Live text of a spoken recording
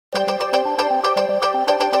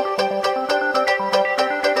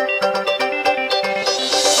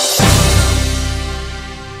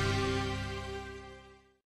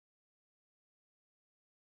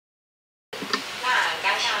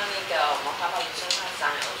刚陈科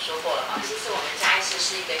长有说过了哈，其实我们嘉义市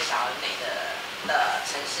是一个小而美的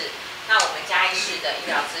城市。那我们嘉义市的医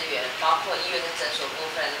疗资源，包括医院跟诊所部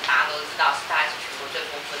分，大家都知道是大概是全国最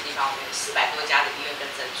丰富的地方。我们有400多家的医院跟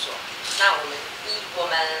诊所。那我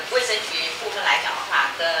们卫生局部分来讲的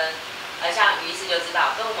话，跟像于医师就知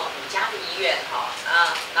道，跟我们5家的医院哈，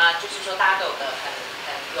那就是说大家都有个很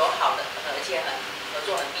友好的，而且很合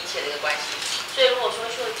作很密切的一个关系。所以如果说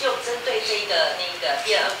就针对这个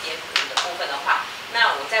第2点5的部分的话，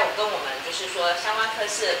那我跟我们就是说相关科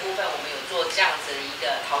室的部分，我们有做这样子的一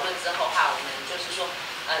个讨论之后的话，我们就是说，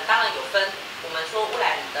当然有分，我们说污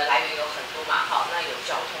染的来源有很多嘛，哈，那有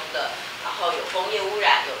交通的，然后有工业污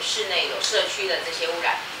染，有室内有社区的这些污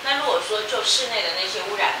染。那如果说就室内的那些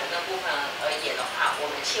污染的那部分而言的话，我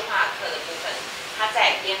们企划科的部分，它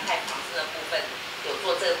在烟害防治的部分有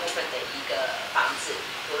做这个部分的一个防治，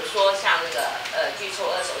比如说像那个拒抽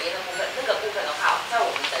二手烟的部分，那个部分的话，在我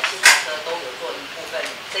们的企划科都有做一部分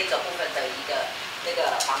这个部分的一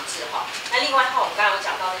个防治哈。那另外的话，我们刚刚有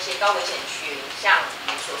讲到那些高危险群，像我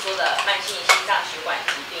们所说的慢性心脏血管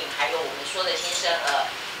疾病，还有我们说的新生儿，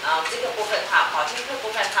然后这个部分的话，保健科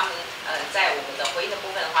部分他们在我们的回应的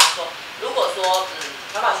部分的话说，如果说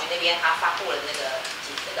环保局那边他发布了那个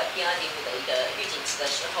PM2.5的一个预警值的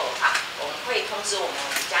时候的话，我们会通知我们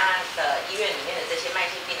家的医院里面的这些慢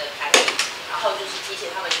性病的团体，然后就是提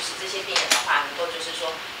醒他们，就是这些病人的话，能够就是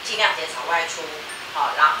说尽量减少外出，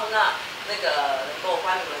好，然后呢能够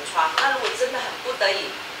关门窗。那如果真的很不得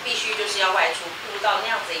已，必须就是要外出，步入到那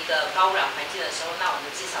样子一个高污染环境的时候，那我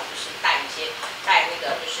们至少就是戴那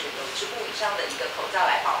个就是有10步以上的一个口罩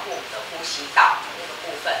来保护我们的呼吸道那个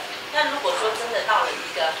部分。那如果说真的到了一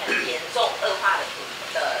个很严重恶化的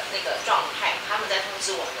那个状态，他们在通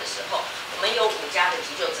知我们的时候，我们有5家的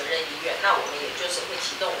急救责任医院，那我们也就是会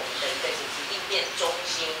启动我们的一个紧急应变中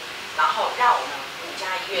心，然后让我们5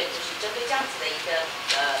家医院就是针对这样子的一个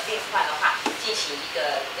病患的话，进行一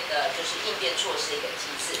个就是应变措施的一个机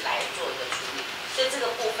制来做一个处理。所以这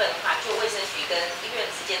个部分的话，就卫生局跟医院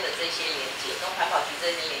之间的这些连接，跟环保局这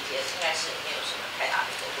些连接，应该是没有什么太大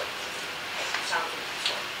的一个问题。以上。